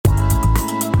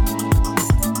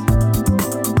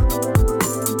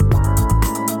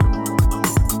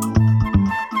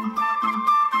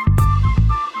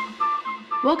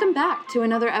back to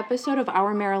another episode of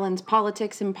Our Maryland's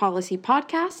Politics and Policy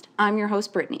podcast. I'm your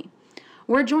host, Brittany.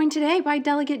 We're joined today by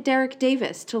Delegate Dereck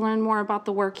Davis to learn more about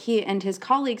the work he and his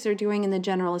colleagues are doing in the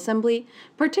General Assembly,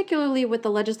 particularly with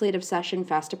the legislative session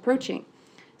fast approaching.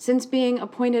 Since being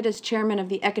appointed as chairman of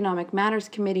the Economic Matters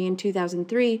Committee in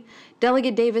 2003,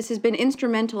 Delegate Davis has been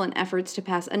instrumental in efforts to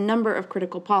pass a number of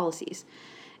critical policies.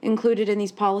 Included in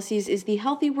these policies is the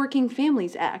Healthy Working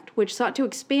Families Act, which sought to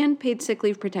expand paid sick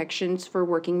leave protections for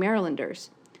working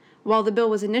Marylanders. While the bill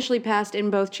was initially passed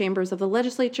in both chambers of the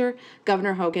legislature,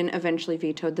 Governor Hogan eventually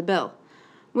vetoed the bill.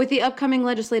 With the upcoming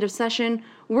legislative session,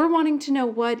 we're wanting to know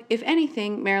what, if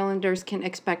anything, Marylanders can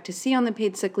expect to see on the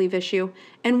paid sick leave issue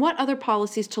and what other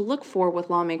policies to look for with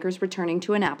lawmakers returning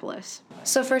to Annapolis.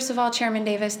 So first of all, Chairman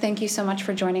Davis, thank you so much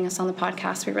for joining us on the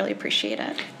podcast. We really appreciate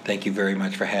it. Thank you very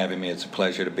much for having me. It's a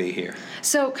pleasure to be here.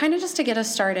 So kind of just to get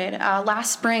us started,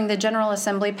 last spring, the General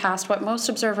Assembly passed what most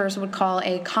observers would call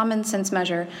a common sense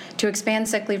measure to expand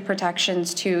sick leave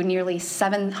protections to nearly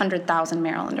 700,000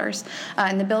 Marylanders.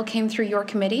 And the bill came through your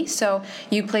committee, so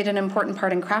you played an important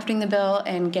part in crafting the bill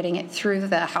and getting it through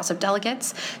the House of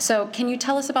Delegates. So can you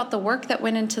tell us about the work that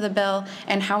went into the bill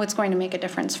and how it's going to make a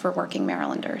difference for working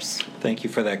Marylanders? Thank you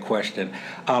for that question.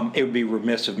 It would be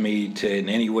remiss of me to in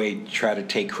any way try to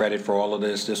take credit for all of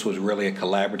this. This was really a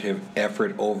collaborative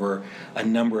effort over a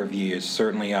number of years.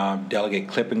 Certainly Delegate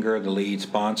Klippinger, the lead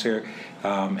sponsor,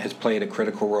 has played a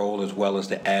critical role, as well as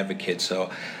the advocate.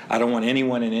 So I don't want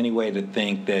anyone in any way to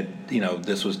think that,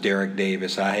 this was Dereck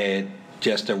Davis. I had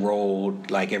just a role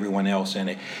like everyone else in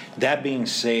it. That being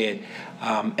said,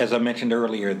 as I mentioned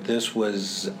earlier, this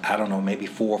was, maybe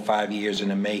 4 or 5 years in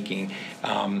the making.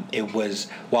 It was,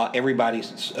 while everybody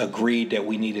agreed that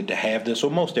we needed to have this,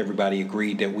 or most everybody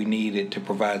agreed that we needed to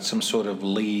provide some sort of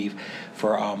leave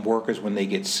for workers when they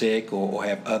get sick or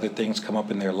have other things come up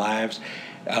in their lives,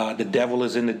 the devil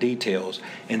is in the details.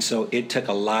 And so it took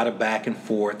a lot of back and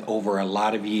forth over a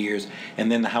lot of years.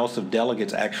 And then the House of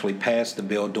Delegates actually passed the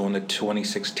bill during the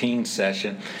 2016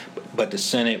 session. But the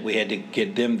Senate, we had to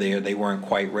get them there. They weren't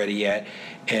quite ready yet.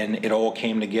 And it all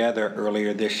came together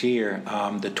earlier this year,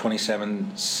 the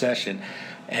 27th session.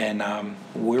 And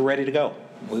we're ready to go.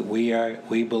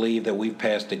 We believe that we've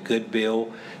passed a good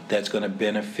bill that's going to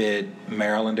benefit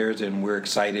Marylanders, and we're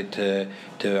excited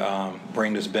to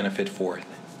bring this benefit forth.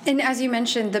 And as you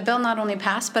mentioned, the bill not only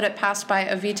passed, but it passed by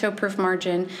a veto-proof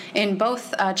margin in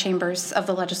both chambers of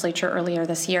the legislature earlier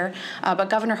this year. But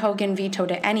Governor Hogan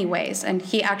vetoed it anyways, and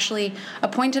he actually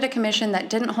appointed a commission that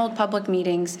didn't hold public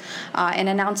meetings and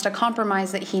announced a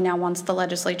compromise that he now wants the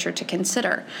legislature to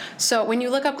consider. So when you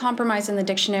look up compromise in the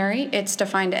dictionary, it's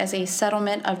defined as a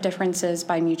settlement of differences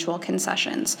by mutual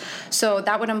concessions. So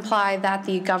that would imply that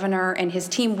the governor and his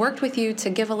team worked with you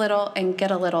to give a little and get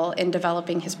a little in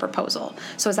developing his proposal.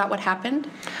 So is that what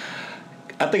happened?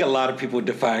 I think a lot of people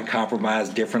define compromise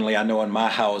differently. I know in my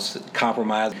house,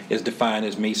 compromise is defined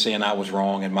as me saying I was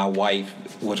wrong and my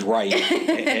wife was right,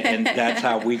 and that's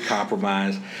how we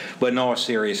compromise. But in all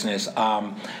seriousness,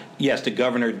 yes, the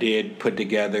governor did put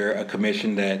together a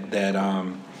commission that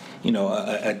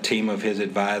a team of his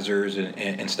advisors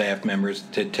and staff members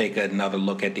to take another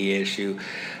look at the issue.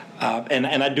 And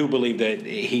I do believe that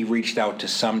he reached out to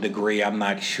some degree. I'm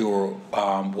not sure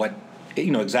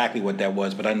exactly what that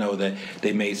was, but I know that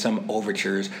they made some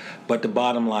overtures. But the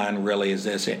bottom line really is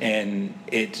this, and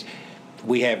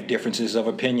we have differences of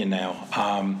opinion now.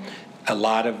 A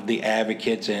lot of the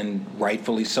advocates, and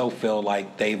rightfully so, feel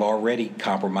like they've already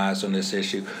compromised on this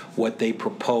issue. What they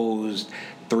proposed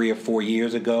 3 or 4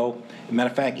 years ago, matter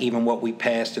of fact, even what we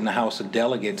passed in the House of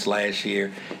Delegates last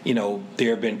year, there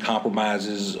have been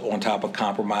compromises on top of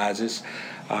compromises.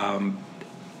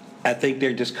 I think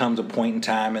there just comes a point in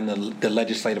time, and the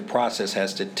legislative process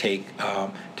has to take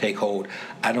hold.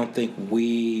 I don't think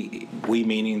we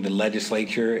meaning the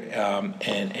legislature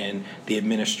and the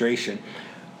administration,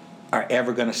 are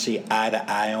ever going to see eye to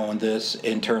eye on this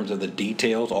in terms of the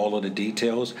details, all of the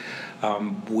details.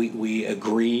 We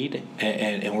agreed,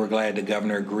 and we're glad the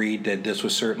governor agreed that this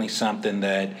was certainly something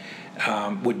that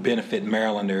would benefit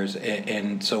Marylanders,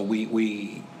 and so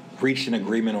we reached an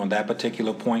agreement on that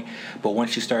particular point. But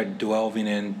once you start delving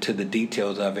into the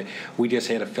details of it, we just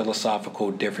had a philosophical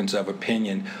difference of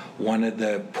opinion. One of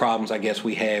the problems I guess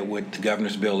we had with the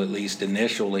governor's bill, at least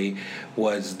initially,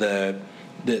 was the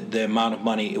amount of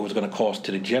money it was going to cost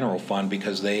to the general fund,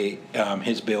 because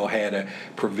his bill had a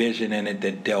provision in it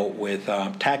that dealt with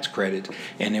tax credits,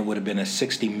 and it would have been a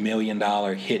 $60 million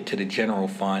hit to the general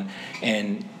fund.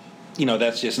 And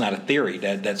that's just not a theory,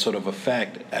 that sort of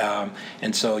effect.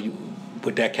 And so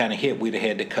with that kind of hit, we'd have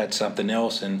had to cut something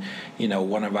else. And,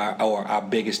 one of our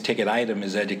biggest ticket item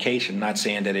is education. Not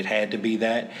saying that it had to be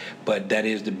that, but that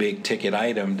is the big ticket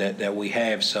item that we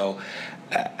have. So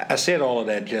I said all of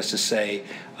that just to say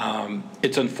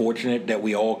it's unfortunate that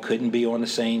we all couldn't be on the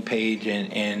same page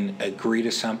and agree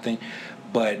to something.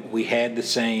 But we had the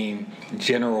same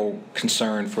general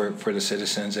concern for the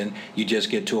citizens, and you just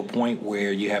get to a point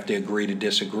where you have to agree to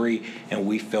disagree, and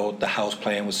we felt the House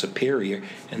plan was superior,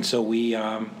 and so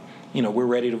we're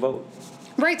ready to vote.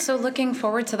 Right, so looking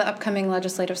forward to the upcoming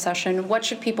legislative session, what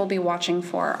should people be watching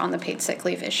for on the paid sick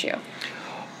leave issue?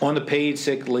 On the paid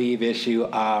sick leave issue,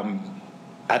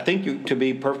 I think, to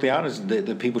be perfectly honest,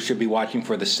 the people should be watching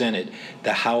for the Senate.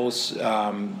 The House,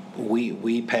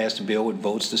 we passed a bill with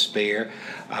votes to spare.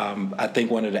 I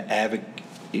think one of the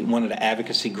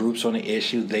advocacy groups on the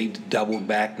issue, they doubled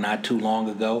back not too long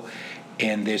ago,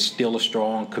 and there's still a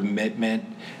strong commitment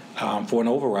for an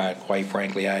override, quite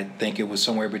frankly. I think it was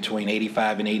somewhere between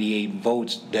 85 and 88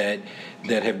 votes that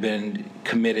have been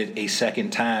committed a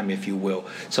second time, if you will.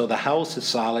 So the House is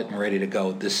solid and ready to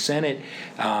go. The Senate,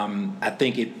 I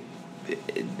think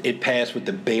it passed with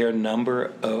the bare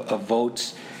number of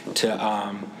votes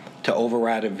to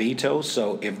override a veto.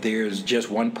 So if there's just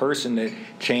one person that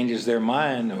changes their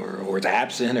mind or is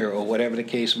absent or whatever the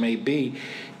case may be,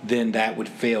 then that would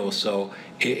fail. So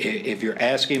if you're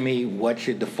asking me what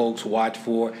should the folks watch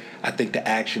for, I think the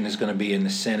action is going to be in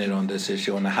the Senate on this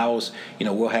issue. In the House,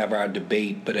 we'll have our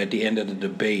debate, but at the end of the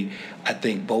debate, I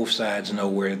think both sides know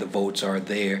where the votes are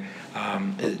there.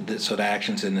 So the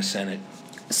action's in the Senate.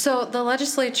 So the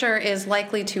legislature is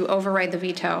likely to override the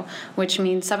veto, which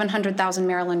means 700,000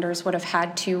 Marylanders would have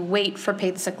had to wait for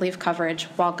paid sick leave coverage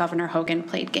while Governor Hogan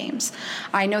played games.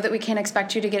 I know that we can't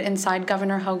expect you to get inside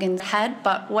Governor Hogan's head,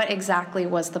 but what exactly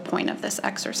was the point of this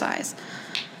exercise?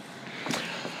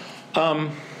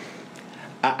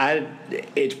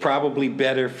 It's probably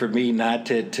better for me not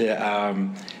to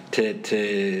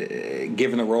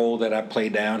given the role that I play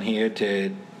down here,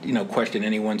 to question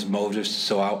anyone's motives,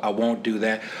 so I won't do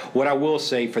that. What I will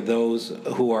say for those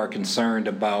who are concerned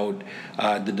about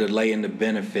the delay in the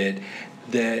benefit,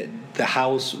 that the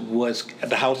House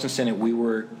and Senate, we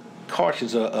were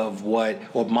cautious of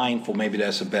or mindful, maybe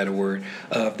that's a better word,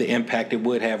 of the impact it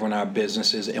would have on our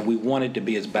businesses, and we wanted to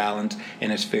be as balanced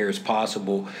and as fair as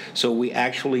possible. So we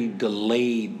actually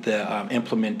delayed the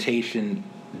implementation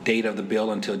date of the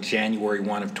bill until January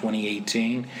 1 of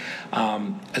 2018.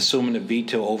 Assuming the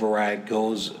veto override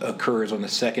occurs on the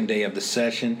second day of the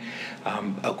session,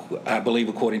 I believe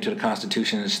according to the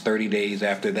Constitution, it's 30 days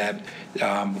after that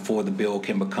before the bill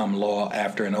can become law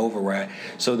after an override.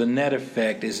 So the net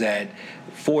effect is that,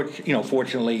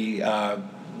 fortunately,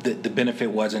 the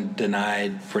benefit wasn't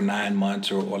denied for 9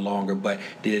 months or longer, but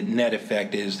the net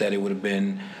effect is that it would have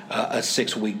been a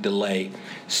 6-week delay.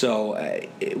 So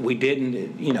we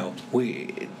didn't,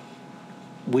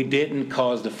 we didn't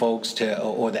cause the folks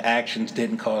or the actions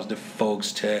didn't cause the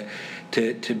folks to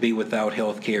be without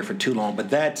health care for too long.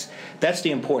 But that's the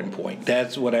important point.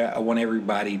 That's what I want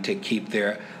everybody to keep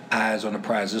their eyes on the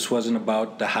prize. This wasn't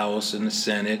about the House and the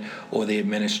Senate or the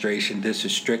administration. This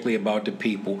is strictly about the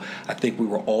people. I think we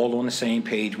were all on the same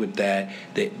page with that.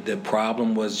 The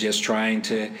problem was just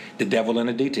the devil in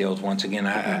the details. Once again,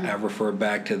 I refer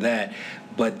back to that.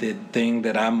 But the thing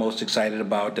that I'm most excited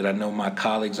about, that I know my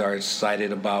colleagues are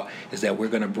excited about, is that we're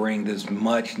going to bring this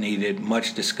much needed,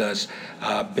 much discussed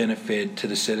benefit to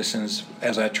the citizens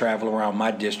as I travel around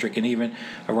my district and even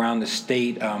around the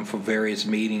state for various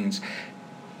meetings.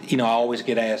 I always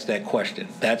get asked that question.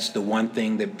 That's the one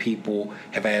thing that people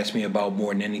have asked me about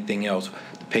more than anything else,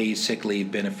 the paid sick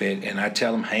leave benefit. And I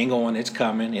tell them, hang on, it's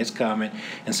coming.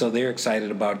 And so they're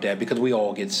excited about that because we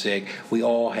all get sick. We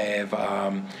all have,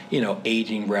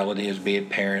 aging relatives, be it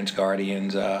parents,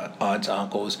 guardians, aunts,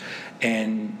 uncles.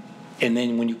 And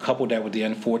then when you couple that with the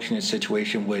unfortunate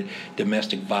situation with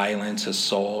domestic violence,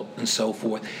 assault, and so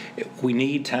forth, we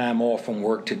need time off from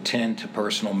work to tend to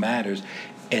personal matters.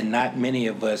 And not many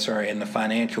of us are in the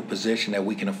financial position that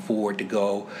we can afford to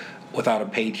go without a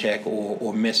paycheck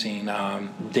or missing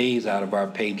days out of our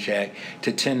paycheck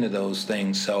to tend to those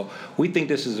things. So we think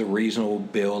this is a reasonable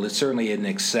bill. It certainly isn't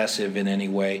excessive in any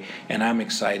way, and I'm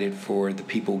excited for the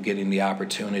people getting the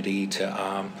opportunity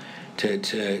to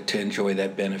enjoy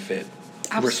that benefit.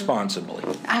 Responsibly.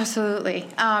 Absolutely.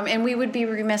 And we would be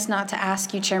remiss not to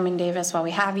ask you, Chairman Davis, while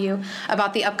we have you,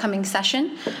 about the upcoming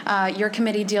session. Your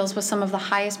committee deals with some of the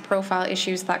highest profile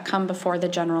issues that come before the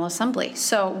General Assembly.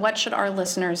 So what should our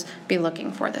listeners be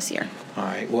looking for this year? All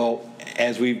right. Well,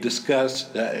 as we've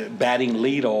discussed, batting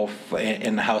leadoff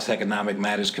in the House Economic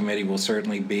Matters Committee will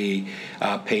certainly be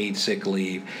paid sick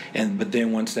leave. But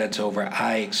then once that's over,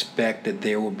 I expect that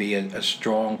there will be a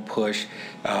strong push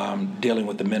dealing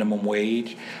with the minimum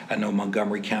wage. I know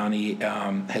Montgomery County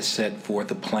has set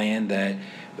forth a plan that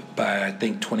by, I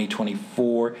think,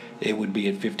 2024, it would be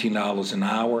at $15 an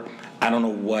hour. I don't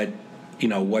know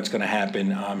what's going to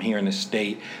happen here in the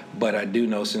state, but I do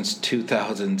know since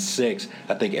 2006,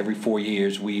 I think every 4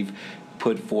 years we've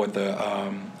put forth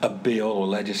a bill or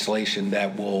legislation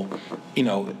that will,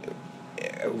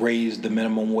 raise the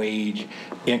minimum wage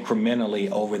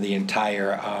incrementally over the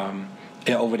entire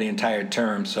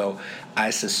term. So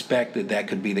I suspect that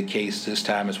could be the case this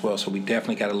time as well. So we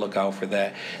definitely got to look out for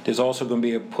that. There's also going to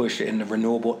be a push in the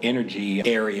renewable energy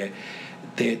area.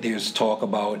 There's talk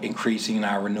about increasing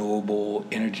our renewable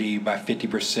energy by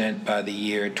 50% by the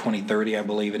year 2030, I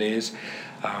believe it is.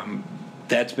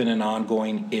 That's been an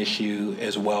ongoing issue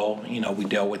as well. We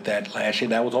dealt with that last year.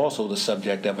 That was also the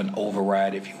subject of an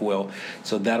override, if you will.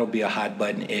 So that'll be a hot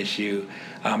button issue.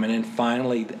 And then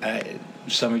finally,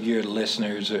 some of your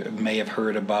listeners may have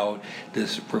heard about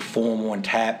this reform on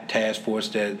task force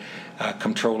that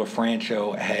Comptroller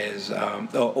Francho has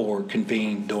or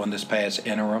convened during this past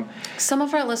interim. Some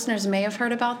of our listeners may have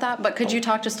heard about that, but could you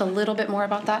talk just a little bit more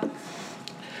about that?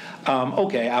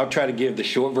 Okay, I'll try to give the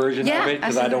short version of it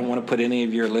because I don't want to put any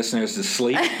of your listeners to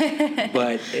sleep.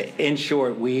 But in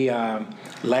short, we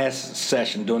last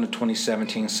session, during the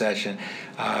 2017 session,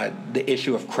 the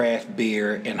issue of craft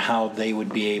beer and how they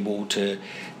would be able to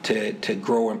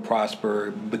grow and prosper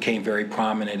became very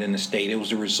prominent in the state. It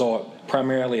was a result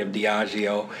primarily of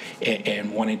Diageo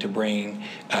and wanting to bring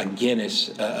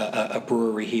Guinness, a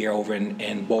brewery here over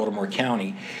in Baltimore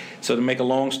County. So to make a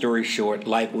long story short,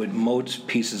 like with most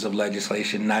pieces of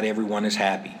legislation, not everyone is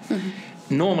happy.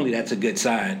 Mm-hmm. Normally that's a good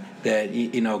sign that,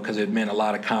 because it meant a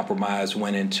lot of compromise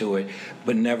went into it.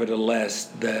 But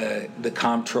nevertheless, the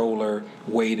comptroller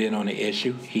weighed in on the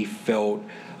issue. He felt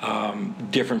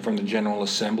different from the General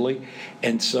Assembly.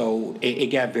 And so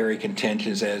it got very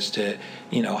contentious as to,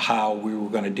 how we were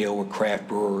going to deal with craft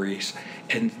breweries.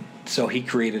 And so he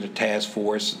created a task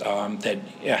force,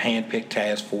 a hand-picked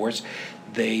task force.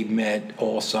 They met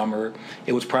all summer.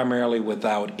 It was primarily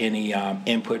without any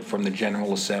input from the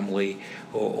General Assembly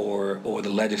or the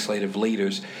legislative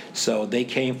leaders. So they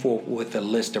came forward with a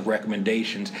list of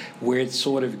recommendations where it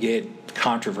sort of get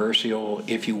controversial,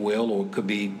 if you will, or it could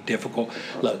be difficult.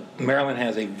 Look, Maryland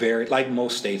has like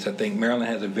most states, I think, Maryland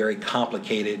has a very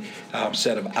complicated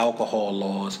set of alcohol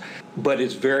laws, but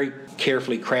it's very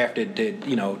carefully crafted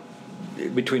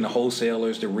that, between the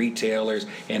wholesalers, the retailers,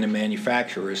 and the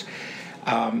manufacturers.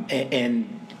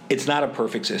 And it's not a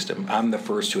perfect system. I'm the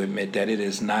first to admit that it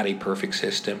is not a perfect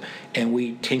system, and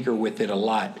we tinker with it a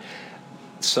lot.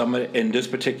 In this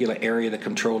particular area, the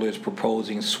comptroller is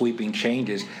proposing sweeping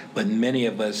changes, but many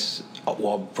of us,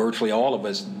 well, virtually all of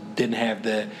us, didn't have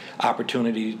the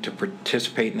opportunity to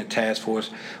participate in the task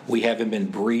force. We haven't been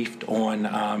briefed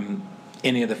on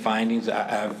any of the findings.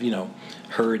 I've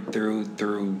heard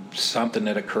through something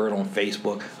that occurred on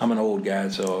Facebook. I'm an old guy,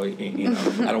 so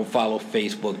I don't follow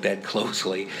Facebook that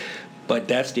closely, but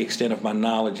that's the extent of my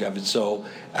knowledge of it. So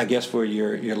I guess for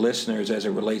your listeners, as it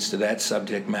relates to that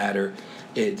subject matter,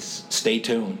 it's stay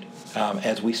tuned.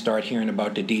 As we start hearing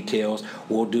about the details,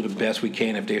 we'll do the best we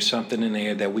can. If there's something in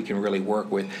there that we can really work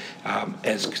with,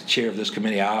 as chair of this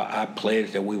committee, I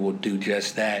pledge that we will do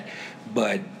just that.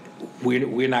 But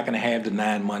we're not going to have the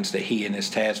 9 months that he and his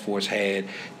task force had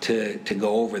to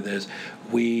go over this.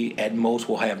 We, at most,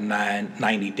 will have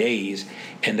 90 days,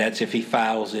 and that's if he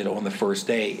files it on the first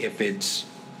day. If it's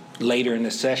later in the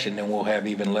session, then we'll have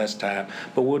even less time.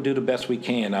 But we'll do the best we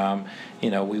can.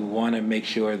 We want to make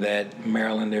sure that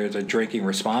Marylanders are drinking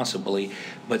responsibly,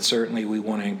 but certainly we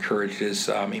want to encourage this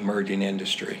emerging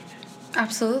industry.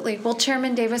 Absolutely. Well,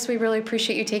 Chairman Davis, we really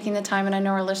appreciate you taking the time, and I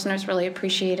know our listeners really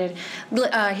appreciated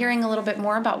hearing a little bit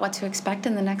more about what to expect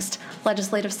in the next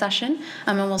legislative session,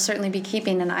 and we'll certainly be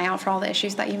keeping an eye out for all the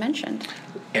issues that you mentioned.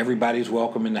 Everybody's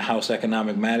welcome in the House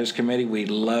Economic Matters Committee.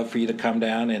 We'd love for you to come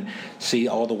down and see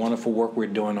all the wonderful work we're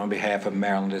doing on behalf of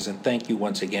Marylanders, and thank you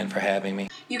once again for having me.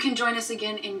 You can join us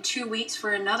again in 2 weeks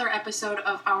for another episode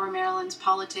of Our Maryland's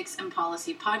Politics and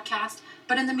Policy podcast.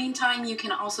 But in the meantime, you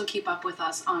can also keep up with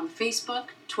us on Facebook,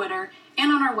 Twitter,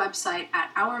 and on our website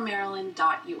at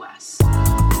ourmaryland.us.